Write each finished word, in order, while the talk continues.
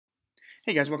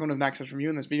Hey guys, welcome to the Mac Test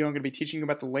Review. In this video, I'm going to be teaching you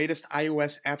about the latest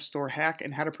iOS App Store hack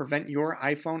and how to prevent your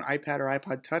iPhone, iPad, or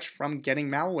iPod Touch from getting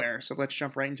malware. So let's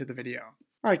jump right into the video.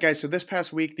 Alright guys, so this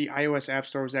past week the iOS App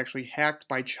Store was actually hacked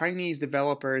by Chinese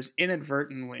developers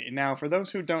inadvertently. Now for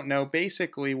those who don't know,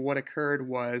 basically what occurred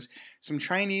was some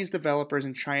Chinese developers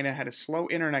in China had a slow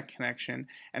internet connection,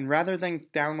 and rather than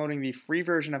downloading the free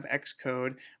version of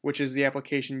Xcode, which is the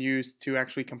application used to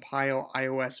actually compile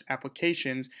iOS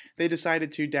applications, they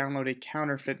decided to download a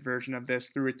counterfeit version of this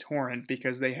through a torrent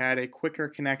because they had a quicker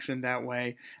connection that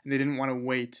way and they didn't want to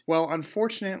wait. Well,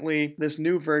 unfortunately, this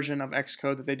new version of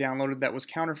Xcode that they downloaded that was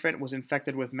counterfeit was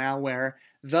infected with malware.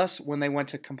 Thus, when they went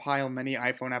to compile many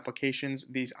iPhone applications,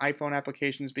 these iPhone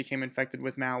applications became infected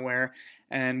with malware,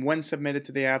 and when submitted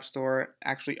to the App Store,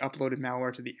 actually uploaded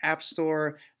malware to the App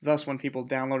Store. Thus, when people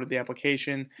downloaded the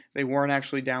application, they weren't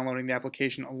actually downloading the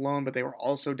application alone, but they were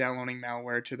also downloading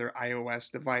malware to their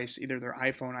iOS device, either their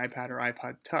iPhone, iPad, or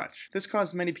iPod Touch. This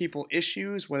caused many people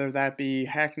issues, whether that be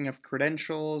hacking of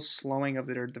credentials, slowing of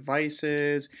their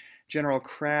devices, general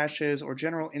crashes, or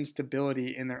general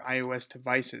instability in their iOS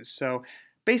devices. So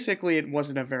basically, it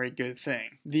wasn't a very good thing.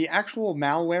 The actual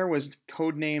malware was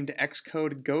codenamed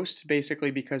XcodeGhost,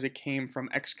 basically because it came from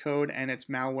Xcode and its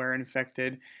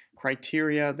malware-infected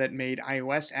criteria that made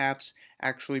iOS apps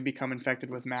actually become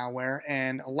infected with malware,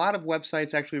 and a lot of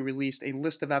websites actually released a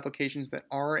list of applications that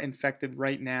are infected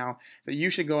right now that you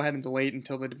should go ahead and delete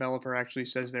until the developer actually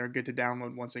says they're good to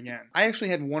download once again. I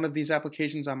actually had one of these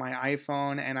applications on my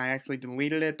iPhone and I actually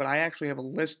deleted it, but I actually have a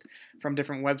list from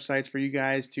different websites for you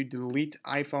guys to delete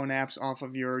iPhone apps off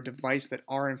of your device that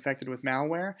are infected with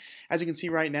malware. As you can see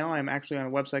right now, I'm actually on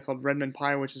a website called Redmond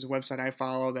Pie, which is a website I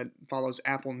follow that follows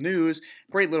Apple News.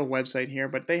 Great little website here,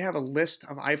 but they have a list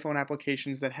of iPhone applications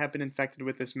that have been infected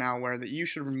with this malware that you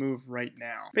should remove right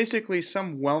now. Basically,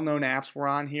 some well-known apps were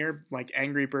on here, like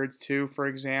Angry Birds 2, for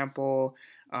example,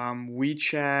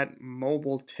 WeChat,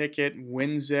 Mobile Ticket,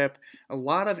 WinZip, a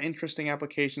lot of interesting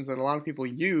applications that a lot of people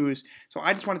use. So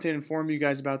I just wanted to inform you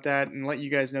guys about that and let you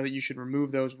guys know that you should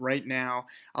remove those right now.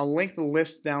 I'll link the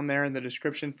list down there in the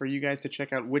description for you guys to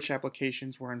check out which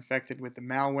applications were infected with the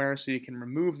malware so you can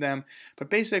remove them. But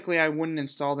basically, I wouldn't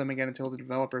install them again until the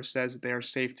developer says that they are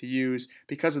safe to use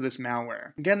because of this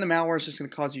malware. Again, the malware is just going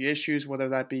to cause you issues, whether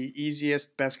that be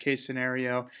easiest, best case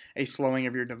scenario, a slowing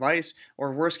of your device,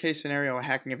 or worst case scenario, a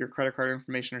hacking of your credit card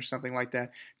information or something like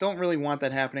that. Don't really want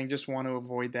that happening, just want to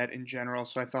avoid that in general,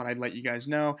 so I thought I'd let you guys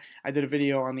know. I did a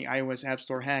video on the iOS App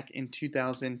Store hack in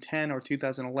 2010 or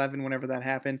 2011, whenever that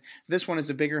happened. This one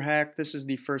is a bigger hack. This is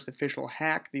the first official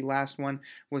hack. The last one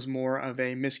was more of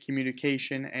a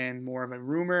miscommunication and more of a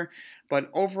rumor, but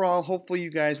overall, hopefully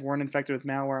you guys weren't infected with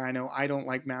malware. I know I don't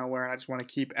like malware, and I just want to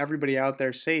keep everybody out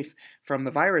there safe from the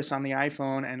virus on the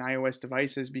iPhone and iOS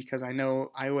devices, because I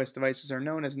know iOS devices are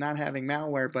known as not having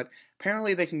malware, but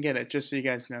apparently they can get it, just so you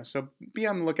guys know. So be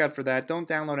on the lookout for that. Don't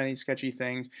download any sketchy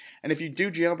things. And if you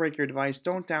do jailbreak your device,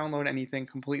 don't download anything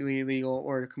completely illegal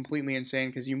or completely insane,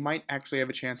 because you might actually have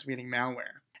a chance of getting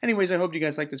malware. Anyways, I hope you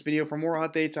guys liked this video. For more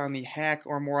updates on the hack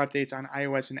or more updates on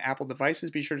iOS and Apple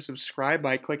devices, be sure to subscribe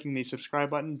by clicking the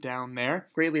subscribe button down there.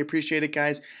 Greatly appreciate it,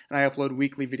 guys, and I upload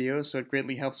weekly videos, so it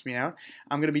greatly helps me out.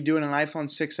 I'm going to be doing an iPhone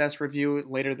 6s review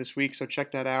later this week, so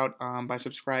check that out by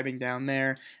subscribing down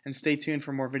there, and stay tuned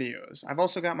for more videos. I've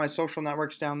also got my social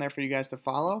networks down there for you guys to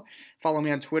follow. Follow me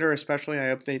on Twitter especially.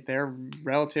 I update there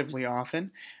relatively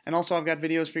often. And also I've got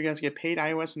videos for you guys to get paid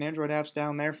iOS and Android apps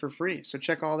down there for free. So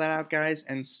check all that out, guys,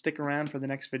 and stick around for the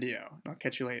next video. I'll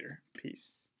catch you later.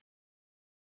 Peace.